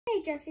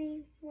Hey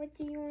Jeffy, what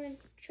do you want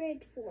to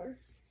trade for?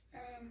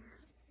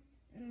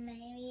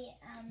 Maybe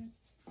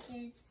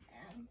his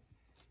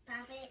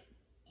puppet.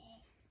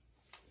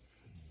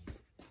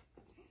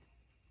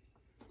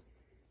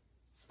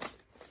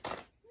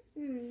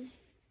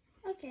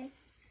 Okay.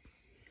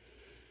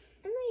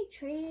 I'm gonna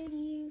trade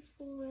you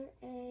for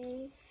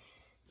a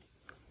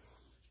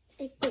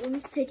golden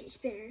fidget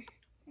spinner.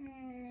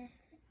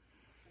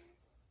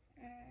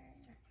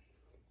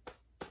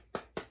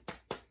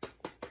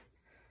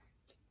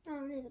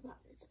 Oh, there's a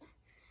puppet.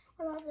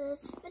 What about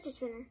this fidget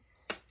spinner?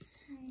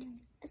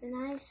 It's a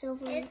nice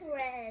silver. It's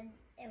red.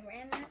 And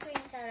red and green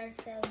color,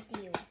 so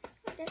do you.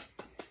 Okay.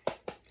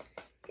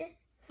 Okay.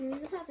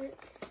 Here's the puppet.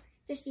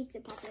 Just eat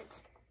the puppet.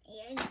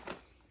 Yes.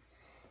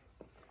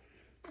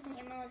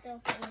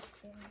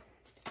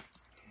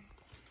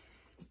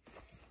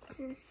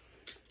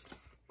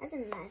 That's a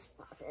nice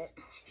puppet,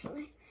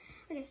 actually.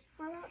 Okay,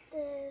 what about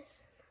this?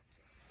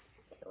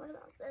 Okay, what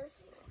about this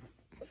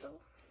little?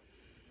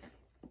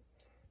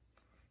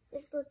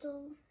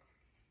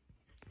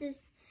 It's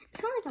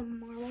kind of like a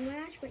marble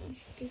match, but you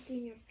stick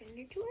in your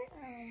finger to it.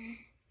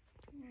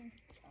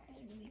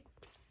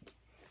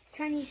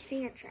 Chinese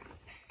finger trap.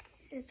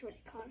 That's what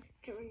it's called,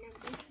 to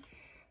remember.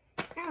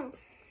 Oh.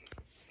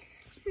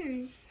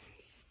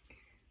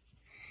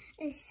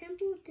 A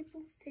simple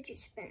dimple fidget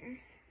spinner.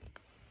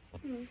 How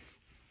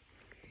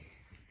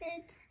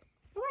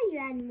about you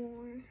add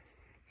more?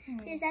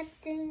 Is that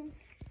thing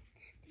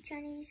the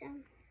Chinese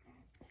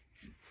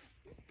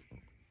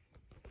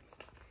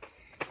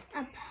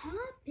a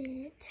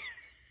puppet?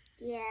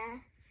 Yeah,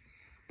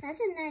 that's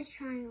a nice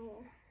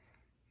triangle.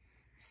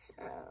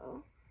 So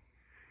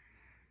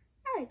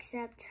I'll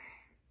accept.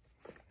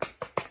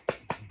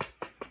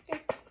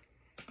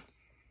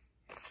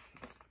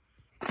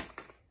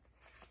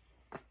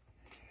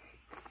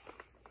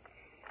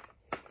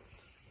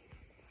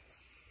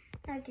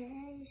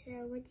 Okay, so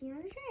what do you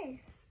want to trade?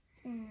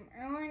 I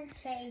want to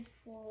trade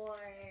for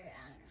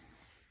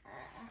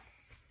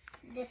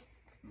this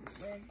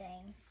weird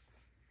thing.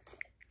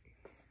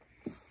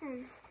 A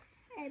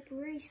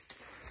bracelet.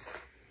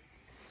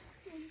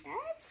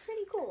 That's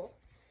pretty cool.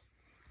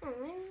 Let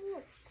me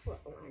look for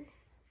one.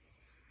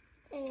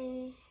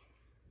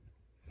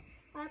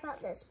 How about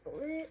this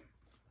blue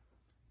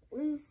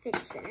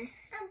fidget spinner?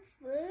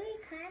 Blue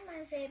is kind of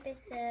my favorite,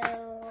 so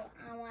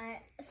I want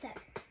a set.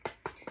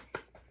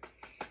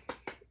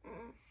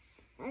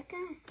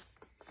 Okay.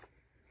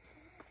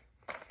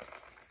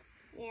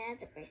 Yeah,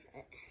 it's a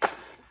bracelet.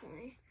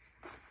 Definitely.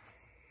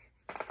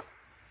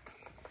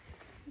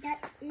 That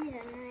is a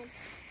nice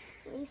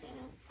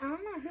bracelet. I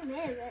don't know who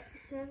made it, but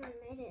whoever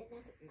made it,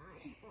 that's a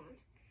nice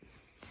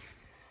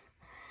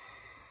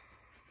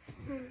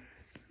one.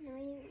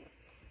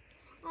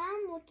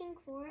 I'm looking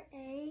for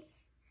a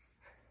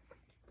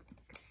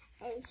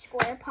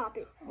square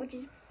puppet, which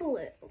is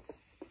blue.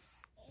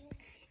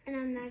 And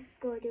I'm not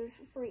going to do it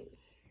for free.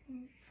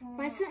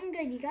 Find something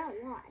good, you got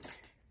lots.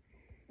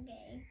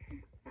 Okay.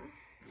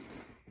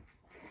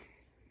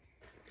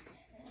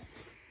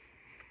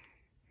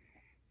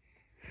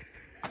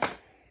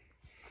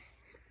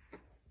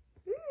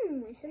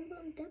 A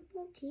simple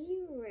dimple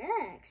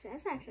T-Rex.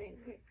 That's actually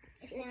great.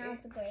 It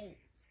sounds great.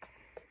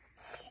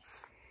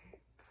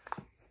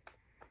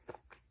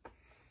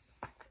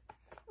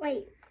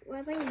 Wait, what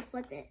about you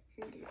flip it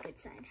and do the good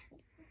side?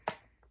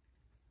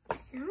 It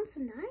sounds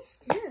nice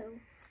too.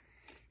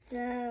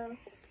 So,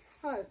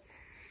 oh,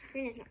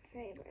 green is my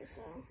favorite,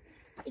 so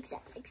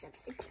accept. Okay.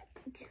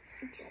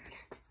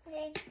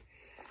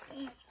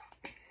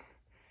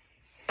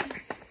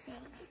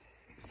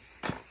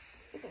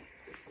 Okay,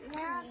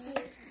 now let's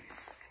see.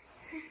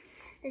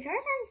 The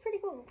Charizard is pretty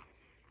cool.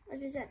 What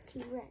is that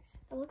T-Rex?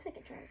 It looks like a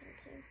Charizard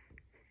too.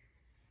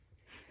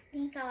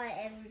 You can call it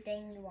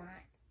everything you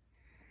want.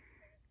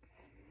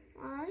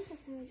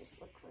 Let me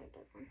just look for a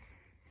good one.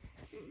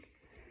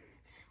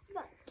 What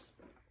about this?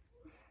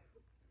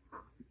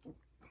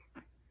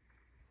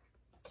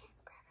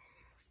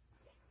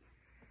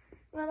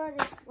 What about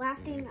this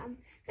laughing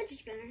fidget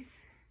spinner?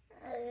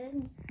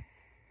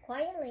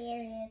 Quite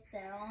hilarious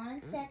though. I'll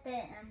accept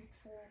it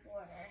for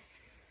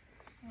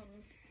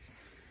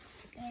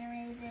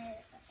and is it?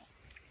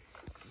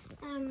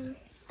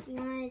 You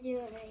want to do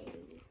a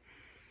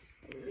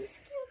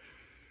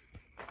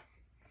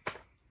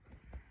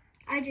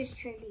I just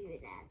traded you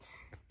that.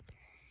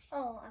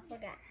 Oh, I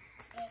forgot.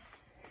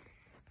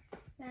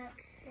 Not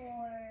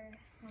for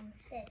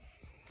this.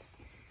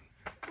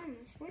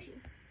 Squishy.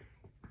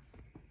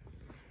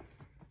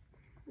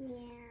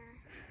 Yeah.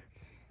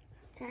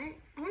 Okay,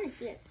 I want to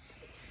see it.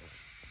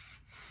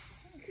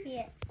 See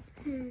it.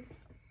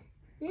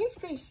 It is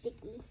pretty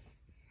sticky.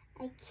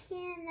 I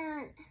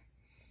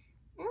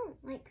don't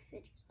like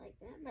fidgets like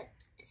that, but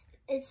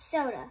it's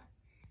soda.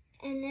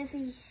 And if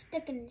you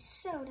stick in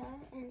soda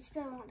and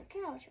spill it on the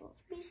couch, it will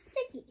be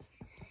sticky.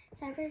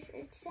 So I'm pretty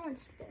sure someone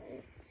spilled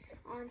it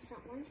on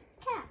someone's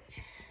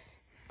couch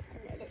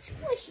and made it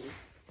squishy.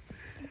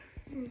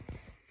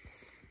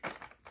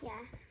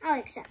 Yeah, I'll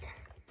accept.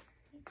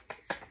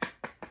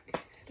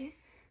 Okay.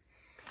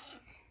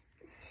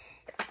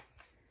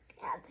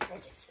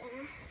 fidget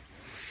spinner.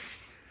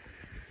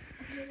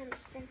 I'm gonna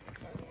spin it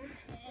over.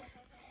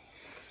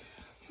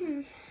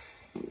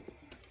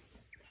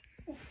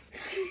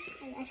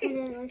 I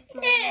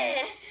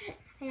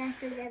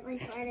accidentally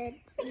farted.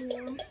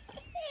 Yeah.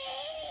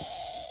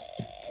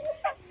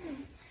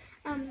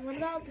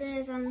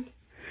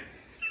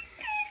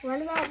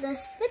 What about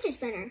this fidget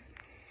spinner?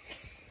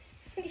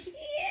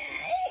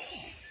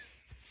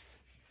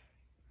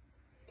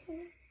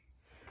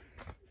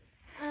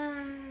 I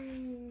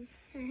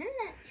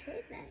haven't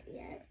tried that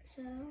yet,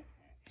 so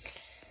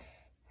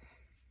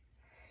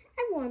I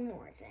have one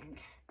more thing.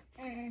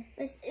 But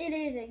it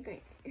is a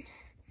green,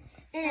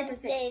 and it's a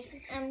fidget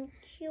spinner.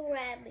 Cute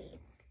rabbit.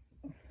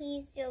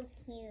 He's so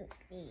cute.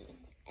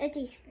 It's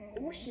a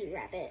squishy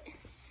rabbit.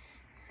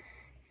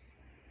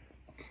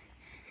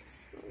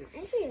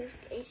 Actually,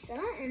 it's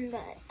something,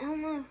 but I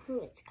don't know who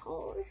it's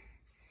called.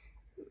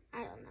 I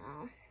don't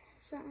know.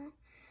 So,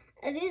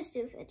 it is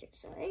do fidget,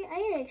 so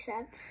I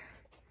accept.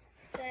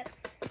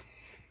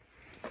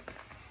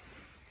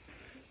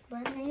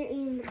 But now you're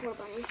eating the poor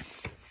bunny.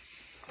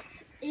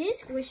 It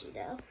is squishy,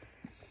 though.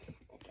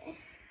 Okay.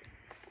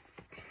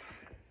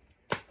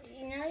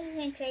 You know you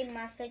can trade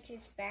my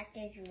fidgets back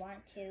if you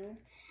want to.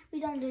 We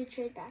don't do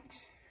trade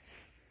backs.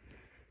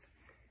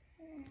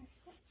 Do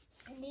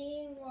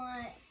you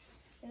want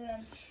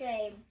to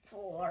trade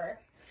for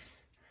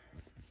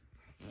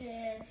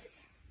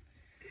this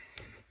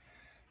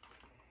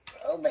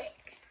Robux?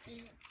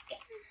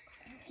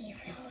 You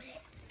wrote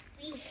it.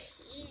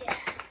 Yeah.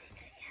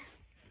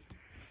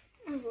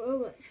 A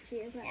Robux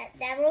cube.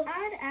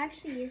 I'd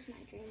actually use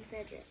my dream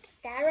fidget.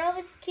 That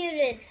Robux cube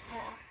is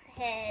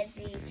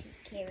heavy to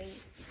carry.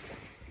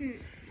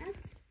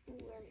 That's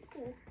really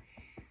cool.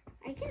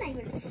 I can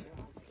even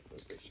sell my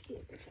Robux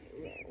cube if I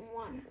really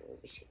want a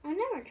Robux cube. I've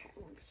never tried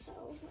one, so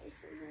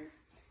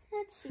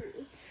let's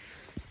see.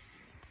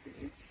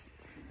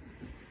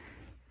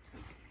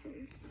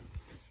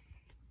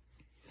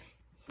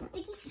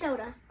 Sticky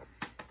soda.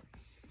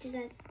 Does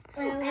that?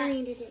 Well, I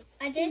needed it.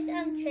 I did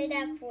trade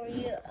that for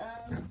you.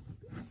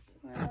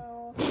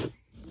 Well,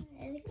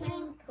 it's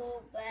kind of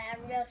cool, but I have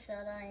real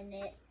soda in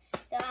it,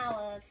 so I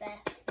will that.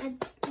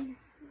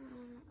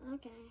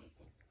 Okay.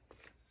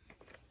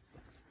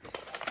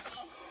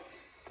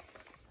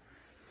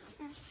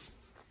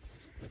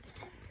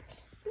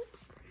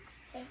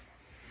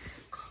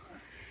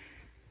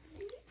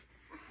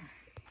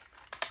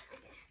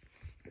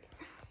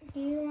 Do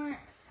you want?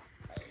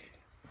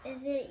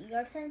 Is it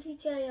your turn to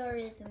try or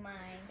is it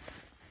mine?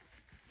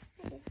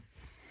 Okay.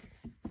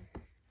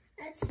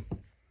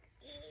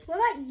 What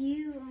about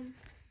you?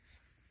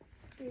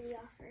 Do the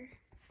offer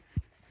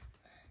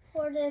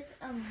for this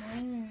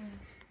ring?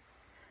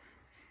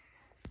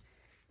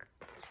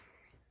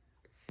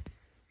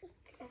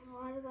 And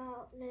what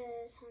about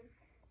this?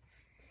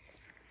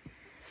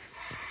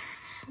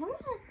 What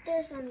about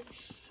this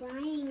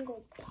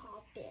triangle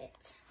poppet?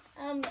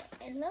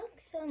 It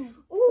looks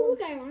Ooh,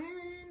 look, I won it in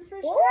the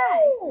first try.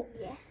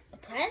 Yeah.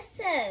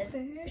 Impressive.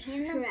 First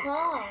Hand and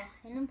paw.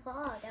 Hand and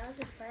paw. That was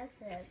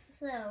impressive.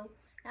 So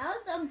that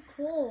was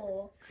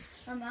cool.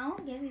 I want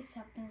to give you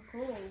something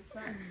cool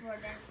for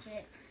that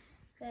shit.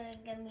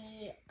 Give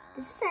me.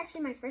 This is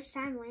actually my first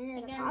time landing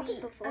in a poppet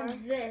before.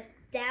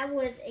 That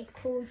was a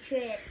cool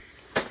trick.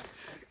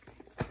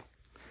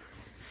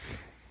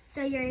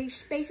 So you're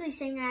basically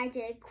saying I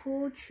did a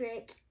cool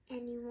trick,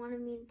 and you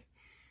wanted me.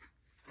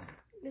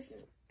 This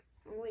is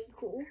way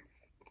cool.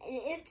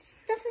 If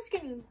stuff is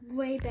getting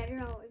way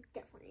better, I'll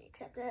definitely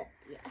accept it.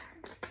 Yeah.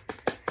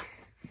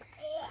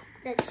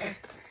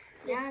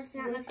 Now it's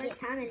not my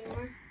first time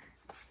anymore.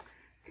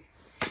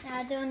 Now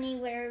I don't need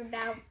to worry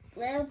about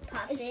little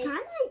puppets. It's kind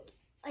of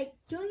like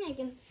doing like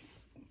a...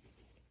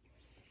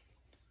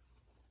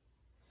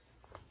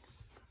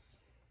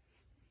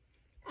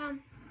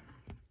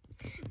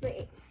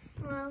 Wait.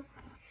 Well,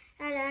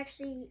 that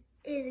actually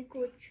is a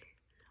good trick.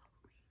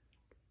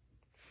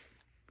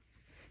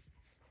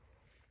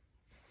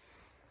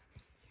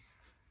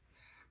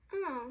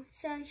 Oh,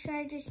 so should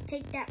I just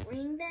take that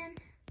ring then?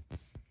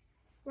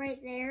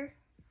 Right there?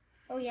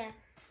 Oh yeah.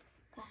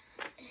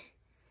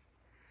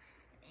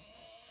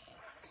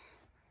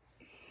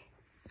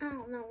 I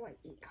don't know what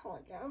you call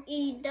it though.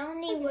 You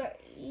don't need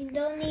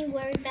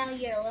worry about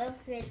your little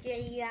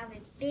fidget. You have a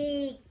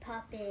big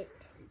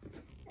puppet.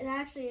 It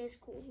actually is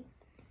cool.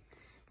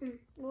 Can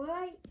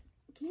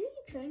you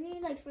trade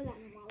me like for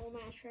that marble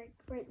mash right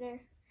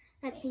there?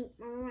 That pink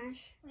marble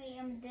mash?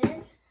 Wait,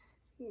 this?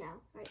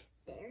 No, right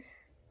there.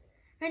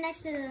 Right next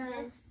to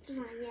the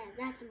design. Yeah,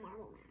 that's a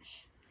marble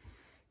mash.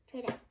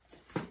 Trade out.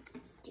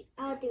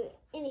 I'll do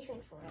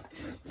anything for it.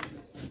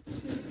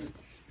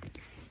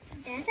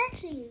 That's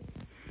actually,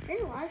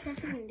 there's a lot of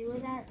stuff you can do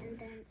with that, and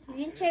then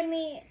you can trade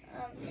me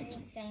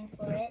anything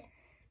for it.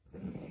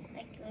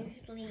 Like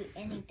literally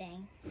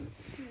anything.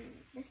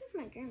 This is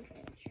my dream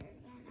trade shirt.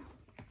 I don't know.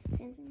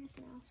 Same thing as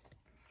now.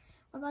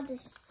 What about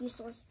this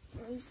useless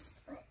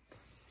bracelet?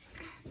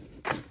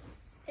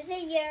 Is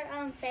it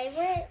your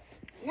favorite?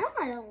 No,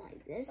 I don't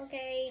like this.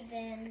 Okay,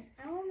 then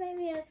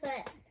maybe I'll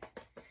set.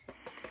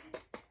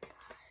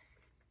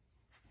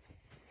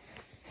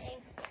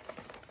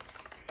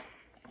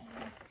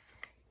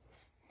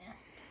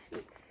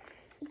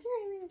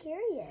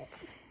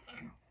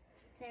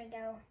 There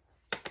you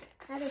go.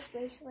 I have this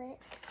bracelet.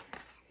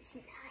 It's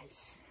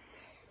nice.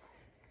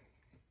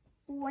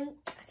 Wait.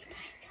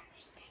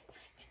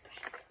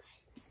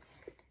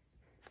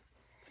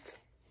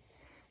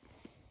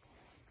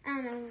 I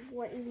don't know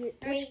what you.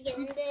 Are you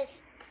getting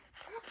this?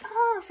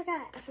 Oh,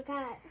 I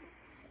forgot.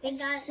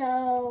 It's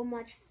so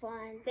much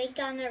fun. We're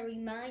gonna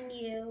remind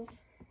you.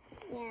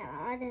 Yeah,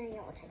 I don't think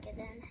I'll take it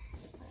then.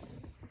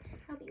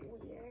 That'll be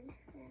weird.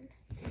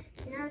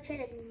 And I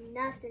traded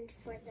nothing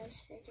for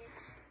those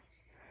fidgets.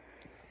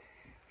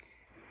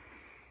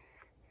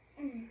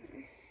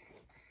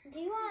 Do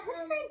you want?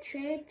 What did I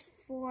trade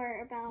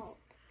for about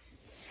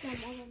that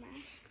Marble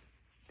Mash?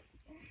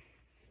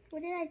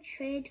 What did I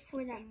trade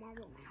for that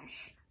Marble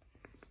Mash?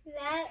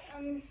 That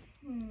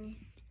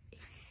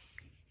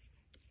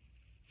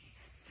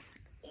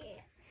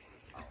Yeah.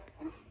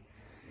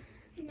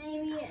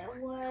 Maybe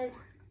it was.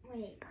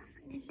 Wait. I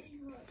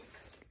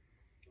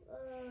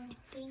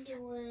think it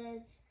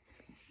was.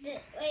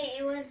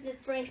 It was the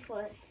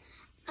bracelet.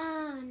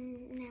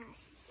 No.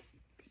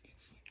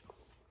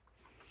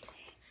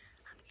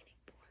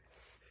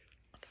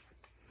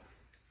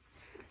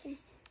 Okay.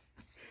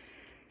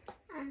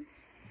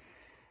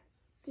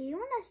 Do you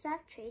want to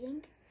stop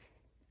trading?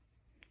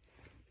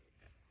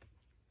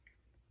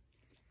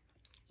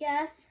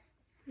 Yes.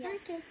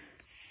 Okay.